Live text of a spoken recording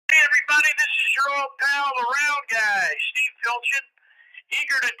is your old pal, the round guy, Steve Filchin,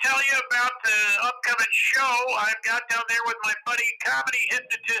 eager to tell you about the upcoming show I've got down there with my buddy, comedy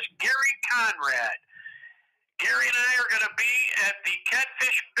hypnotist Gary Conrad. Gary and I are going to be at the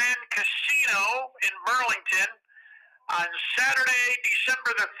Catfish Bend Casino in Burlington on Saturday,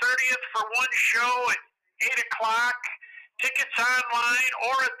 December the 30th for one show at 8 o'clock. Tickets online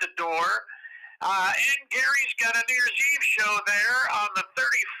or at the door. And Gary's got a New Year's Eve show there on the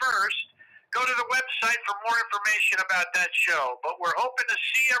 31st. Go to the website for more information about that show. But we're hoping to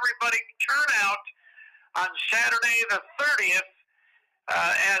see everybody turn out on Saturday the 30th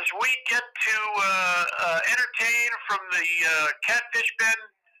as we get to entertain from the Catfish Bend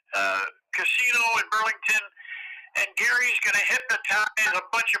Casino in Burlington. And Gary's going to hypnotize a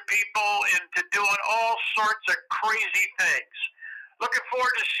bunch of people into doing all sorts of crazy things. Looking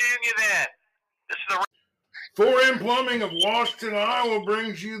forward to seeing you then. This is the 4M Plumbing of Washington, Iowa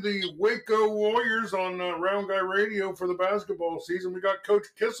brings you the WACO Warriors on Round Guy Radio for the basketball season. We got Coach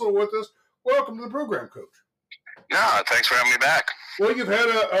Kissell with us. Welcome to the program, Coach. No, thanks for having me back. Well, you've had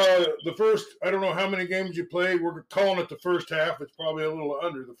the first, I don't know how many games you played. We're calling it the first half. It's probably a little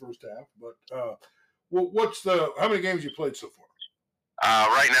under the first half. But how many games you played so far?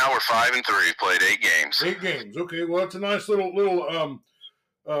 Right now we're 5-3. Played 8 games. 8 games. Okay. Well, it's a nice little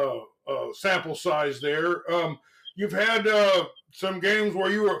sample size there. You've had some games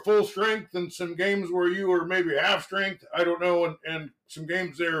where you were at full strength and some games where you were maybe half strength. I don't know, and some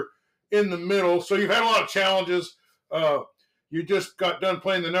games there in the middle. So you've had a lot of challenges. You just got done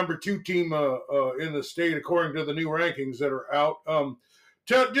playing the number 2 team in the state according to the new rankings that are out.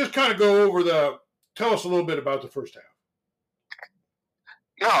 Just kind of go over tell us a little bit about the first half.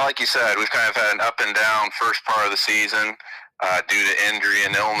 No, like you said, we've kind of had an up and down first part of the season due to injury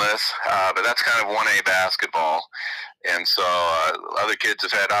and illness, but that's kind of 1A basketball. And so other kids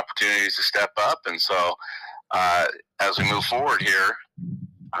have had opportunities to step up, and so as we move forward here,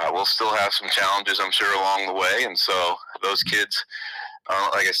 we'll still have some challenges, I'm sure, along the way. And so those kids,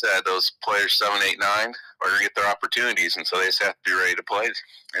 like I said, those players 7, 8, 9 are going to get their opportunities, and so they just have to be ready to play.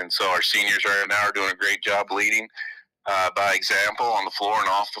 And so our seniors right now are doing a great job leading by example on the floor and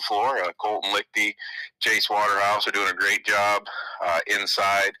off the floor. Colton Lichty, Chase Waterhouse are doing a great job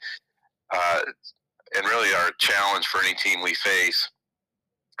inside, and really are a challenge for any team we face.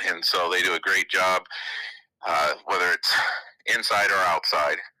 And so they do a great job, whether it's inside or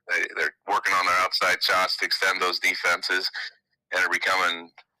outside. They're working on their outside shots to extend those defenses and are becoming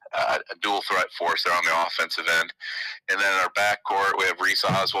a dual threat force there on the offensive end. And then in our backcourt, we have Reese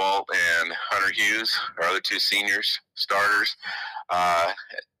Oswald and Hunter Hughes, our other 2 seniors, starters.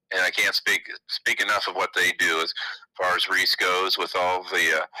 And I can't speak enough of what they do as far as Reese goes with all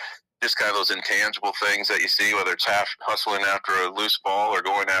the just kind of those intangible things that you see, whether it's hustling after a loose ball or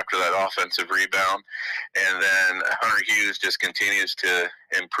going after that offensive rebound. And then Hunter Hughes just continues to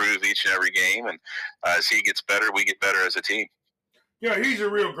improve each and every game. And as he gets better, we get better as a team. Yeah, he's a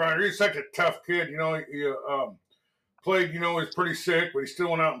real grinder. He's such a tough kid. You know, he played, he's pretty sick, but he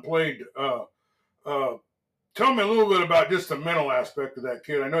still went out and played. Tell me a little bit about just the mental aspect of that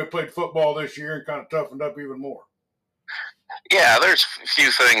kid. I know he played football this year and kind of toughened up even more. Yeah, there's a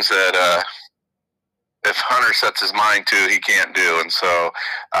few things that if Hunter sets his mind to, he can't do. And so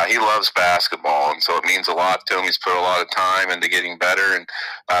he loves basketball, and so it means a lot to him. He's put a lot of time into getting better and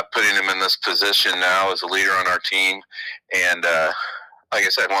putting him in this position now as a leader on our team. And like I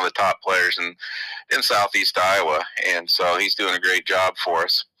said, one of the top players in Southeast Iowa. And so he's doing a great job for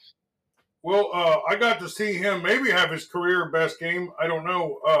us. Well, I got to see him maybe have his career best game. I don't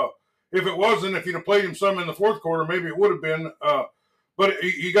know. If it wasn't, if you'd have played him some in the fourth quarter, maybe it would have been. But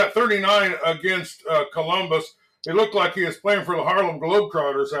he got 39 against Columbus. It looked like he was playing for the Harlem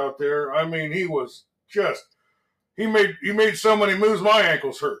Globetrotters out there. I mean, he was just he made so many moves, my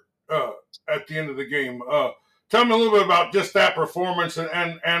ankles hurt at the end of the game. Tell me a little bit about just that performance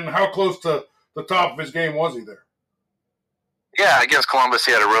and how close to the top of his game was he there? Yeah, against Columbus,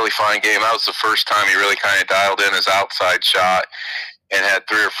 he had a really fine game. That was the first time he really kind of dialed in his outside shot and had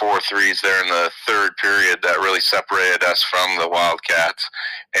 3 or 4 threes there in the third period that really separated us from the Wildcats.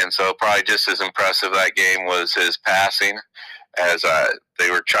 And so probably just as impressive that game was his passing. As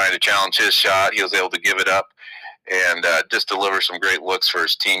they were trying to challenge his shot, he was able to give it up and just deliver some great looks for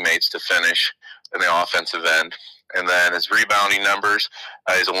his teammates to finish in the offensive end. And then his rebounding numbers,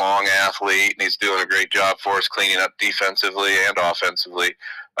 he's a long athlete, and he's doing a great job for us cleaning up defensively and offensively,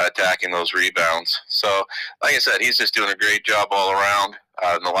 attacking those rebounds. So, like I said, he's just doing a great job all around.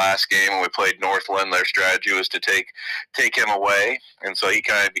 In the last game when we played Northland, their strategy was to take him away, and so he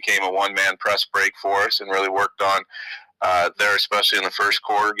kind of became a one-man press break for us and really worked on there, especially in the first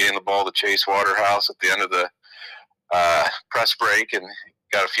quarter, getting the ball to Chase Waterhouse at the end of the press break, and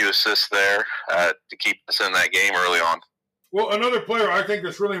got a few assists there to keep us in that game early on. Well, another player I think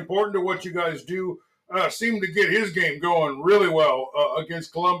that's really important to what you guys do seemed to get his game going really well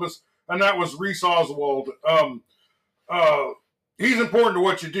against Columbus, and that was Reese Oswald. He's important to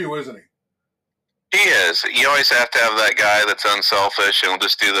what you do, isn't he? He is. You always have to have that guy that's unselfish and will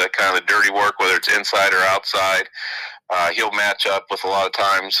just do the kind of the dirty work, whether it's inside or outside. He'll match up with a lot of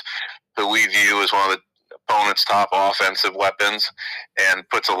times who we view as one of the opponent's top offensive weapons, and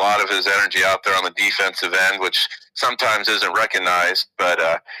puts a lot of his energy out there on the defensive end, which sometimes isn't recognized.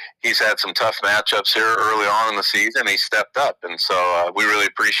 But he's had some tough matchups here early on in the season. He stepped up, and so we really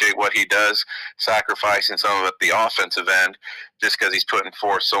appreciate what he does, sacrificing some of it at the offensive end just because he's putting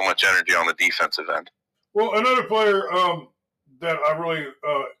forth so much energy on the defensive end. Well, another player that I really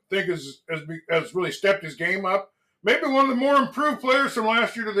think has really stepped his game up, maybe one of the more improved players from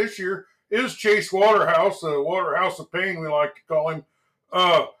last year to this year, is Chase Waterhouse, the Waterhouse of Pain, we like to call him.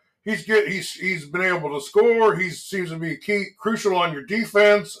 He's been able to score. He seems to be crucial on your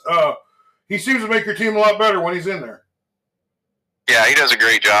defense. He seems to make your team a lot better when he's in there. Yeah, he does a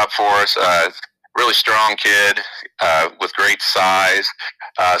great job for us. Really strong kid with great size.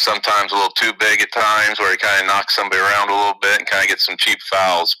 Sometimes a little too big at times, where he kind of knocks somebody around a little bit and kind of gets some cheap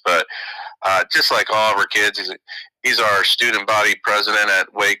fouls. But just like all of our kids, he's our student body president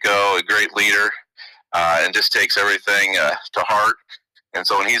at WACO, a great leader, and just takes everything to heart. And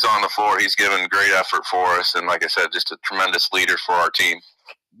so when he's on the floor, he's given great effort for us. And like I said, just a tremendous leader for our team.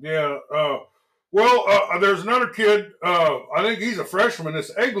 Yeah. There's another kid. I think he's a freshman,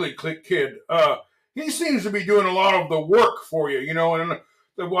 this Egley kid. He seems to be doing a lot of the work for you, and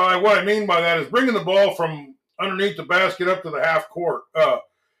what I mean by that is bringing the ball from underneath the basket up to the half court.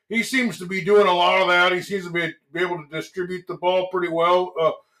 He seems to be doing a lot of that. He seems to be able to distribute the ball pretty well.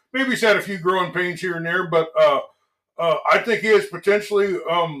 Maybe he's had a few growing pains here and there, but I think he is potentially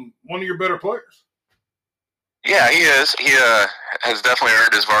one of your better players. Yeah, he is. He has definitely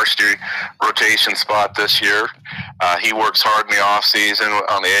earned his varsity rotation spot this year. He works hard in the off season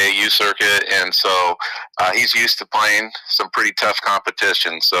on the AAU circuit, and so he's used to playing some pretty tough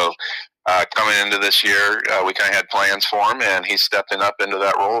competition. So coming into this year, we kind of had plans for him, and he's stepping up into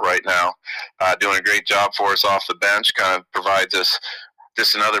that role right now, doing a great job for us off the bench. Kind of provides us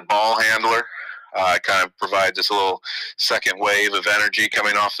just another ball handler. Kind of provides us a little second wave of energy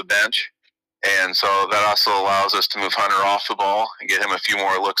coming off the bench. And so that also allows us to move Hunter off the ball and get him a few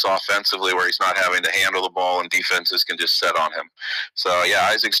more looks offensively where he's not having to handle the ball and defenses can just set on him. So, yeah,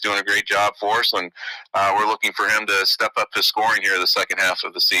 Isaac's doing a great job for us, and we're looking for him to step up his scoring here the second half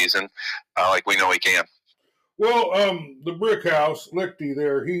of the season like we know he can. Well, the Brick House, Lichty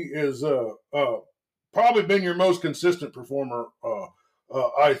there, he is probably been your most consistent performer,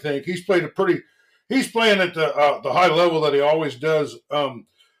 I think. He's playing at the high level that he always does.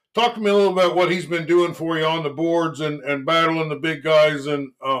 Talk to me a little about what he's been doing for you on the boards and battling the big guys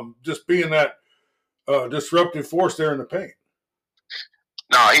and just being that disruptive force there in the paint.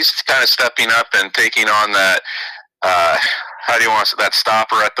 No, he's kind of stepping up and taking on that, that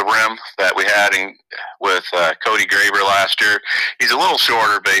stopper at the rim that we had with Cody Graber last year. He's a little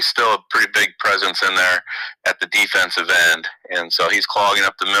shorter, but he's still a pretty big presence in there at the defensive end. And so he's clogging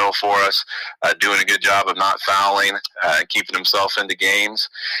up the middle for us, doing a good job of not fouling, keeping himself into games.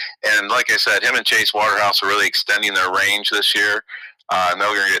 And like I said, him and Chase Waterhouse are really extending their range this year. And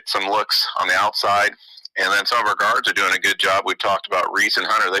they're going to get some looks on the outside. And then some of our guards are doing a good job. We talked about Reese and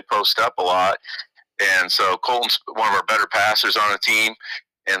Hunter. They post up a lot. And so Colton's one of our better passers on the team.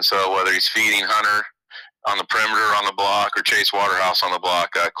 And so whether he's feeding Hunter on the perimeter, on the block, or Chase Waterhouse on the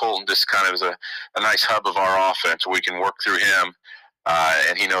block, Colton just kind of is a nice hub of our offense where we can work through him.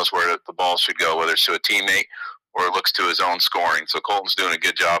 And he knows where the ball should go, whether it's to a teammate or it looks to his own scoring. So Colton's doing a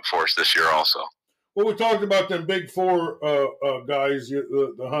good job for us this year also. Well, we talked about them big four guys,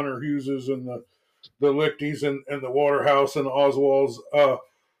 the Hunter Hugheses and the Lichtys and the Waterhouse and the Oswalds.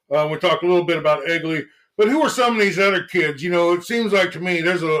 We talked a little bit about Egley, but who are some of these other kids? It seems like to me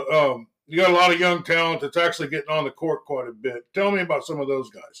there's you got a lot of young talent that's actually getting on the court quite a bit. Tell me about some of those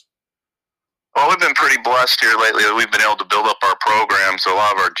guys. Well, we've been pretty blessed here lately that we've been able to build up our program. So a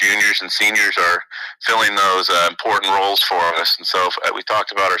lot of our juniors and seniors are filling those important roles for us. And so we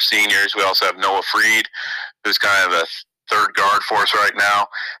talked about our seniors. We also have Noah Freed, who's kind of a third guard for us right now.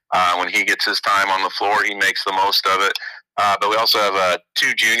 When he gets his time on the floor, he makes the most of it. But we also have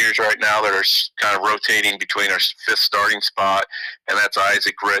two juniors right now that are kind of rotating between our fifth starting spot, and that's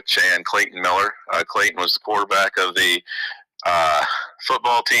Isaac Rich and Clayton Miller. Clayton was the quarterback of the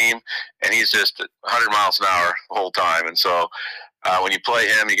football team, and he's just 100 miles an hour the whole time. And so when you play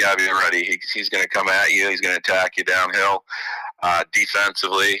him, you got to be ready. He's going to come at you. He's going to attack you downhill.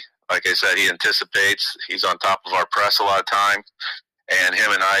 Defensively, like I said, he anticipates. He's on top of our press a lot of time. And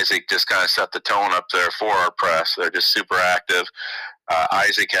him and Isaac just kind of set the tone up there for our press. They're just super active.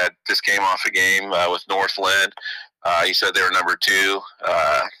 Isaac just came off a game with Northland. He said they were number 2.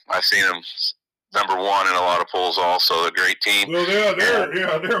 I've seen him number 1 in a lot of polls also. A great team. Well,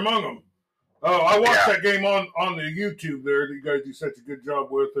 they're among them. I watched that game on the YouTube there that you guys do such a good job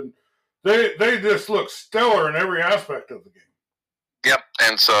with, and they just look stellar in every aspect of the game. Yep,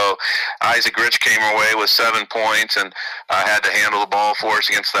 and so Isaac Rich came away with 7 points and had to handle the ball for us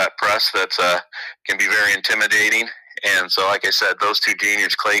against that press that can be very intimidating. And so, like I said, those 2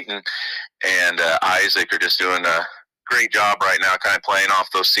 juniors, Clayton and Isaac, are just doing a great job right now, kind of playing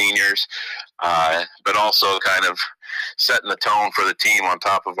off those seniors, but also kind of setting the tone for the team on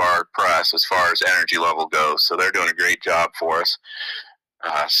top of our press as far as energy level goes. So they're doing a great job for us.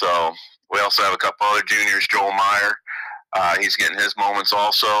 So we also have a couple other juniors, Joel Meyer. He's getting his moments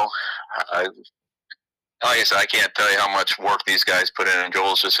also. Like I said, I can't tell you how much work these guys put in, and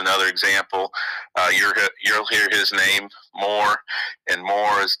Joel's just another example. You'll hear his name more and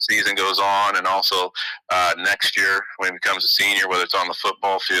more as the season goes on, and also next year when he becomes a senior, whether it's on the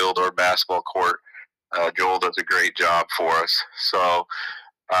football field or basketball court, Joel does a great job for us. So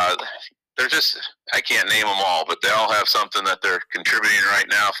they're just, I can't name them all, but they all have something that they're contributing right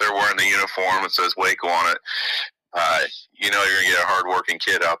now. If they're wearing the uniform that says WACO on it, you know you're going to get a hard-working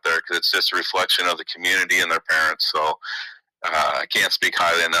kid out there because it's just a reflection of the community and their parents. So I can't speak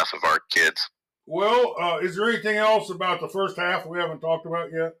highly enough of our kids. Well, is there anything else about the first half we haven't talked about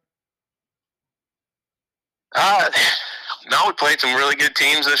yet? No, we played some really good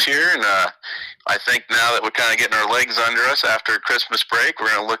teams this year, and I think now that we're kind of getting our legs under us after Christmas break, we're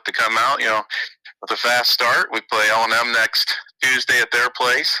going to look to come out, with a fast start. We play L&M next Tuesday at their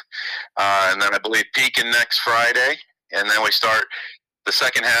place, and then I believe Pekin next Friday, and then we start the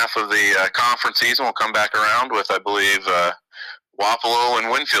second half of the conference season. We'll come back around with, I believe, Wapello and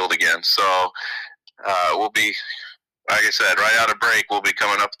Winfield again. So we'll be, like I said, right out of break, we'll be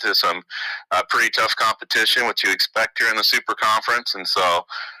coming up to some pretty tough competition, which you expect here in the Super Conference, and so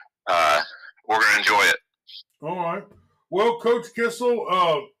we're going to enjoy it. All right. Well, Coach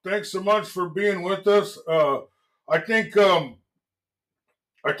Kissell, thanks so much for being with us. I think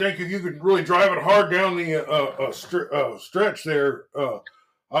if you could really drive it hard down the stretch there,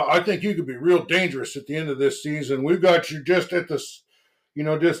 I think you could be real dangerous at the end of this season. We've got you just at this,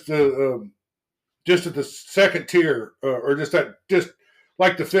 just at the second tier, or just like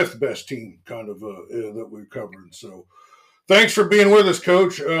the 5th best team, kind of that we're covering. So, thanks for being with us,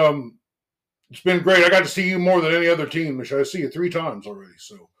 Coach. It's been great. I got to see you more than any other team. I see you 3 times already.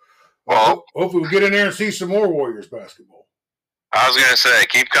 So, hopefully, we'll get in there and see some more Warriors basketball. I was going to say,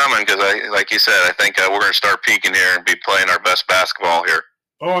 keep coming because, like you said, I think we're going to start peaking here and be playing our best basketball here.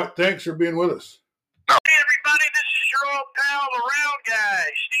 All right. Thanks for being with us. Hey, everybody. This is your old pal, the round guy,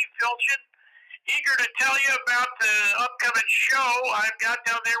 Steve Filchin. Eager to tell you about the upcoming show I've got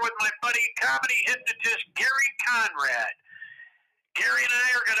down there with my buddy, comedy hypnotist Gary Conrad. Gary and I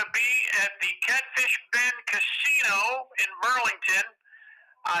are going to be at the Catfish Bend Casino in Burlington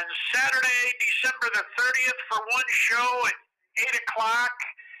on Saturday, December the 30th for one show at 8 o'clock.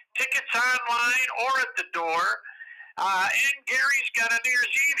 Tickets online or at the door. And Gary's got a New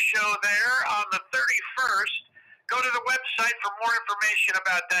Year's Eve show there on the 31st. Go to the website for more information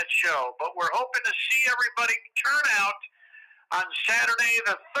about that show. But we're hoping to see everybody turn out on Saturday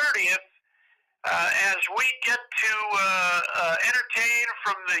the 30th as we get to entertain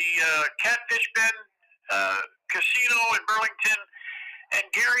from the Catfish Bend Casino in Burlington. And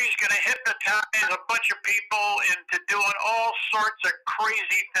Gary's going to hypnotize a bunch of people into doing all sorts of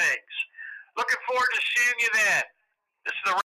crazy things. Looking forward to seeing you then. This is the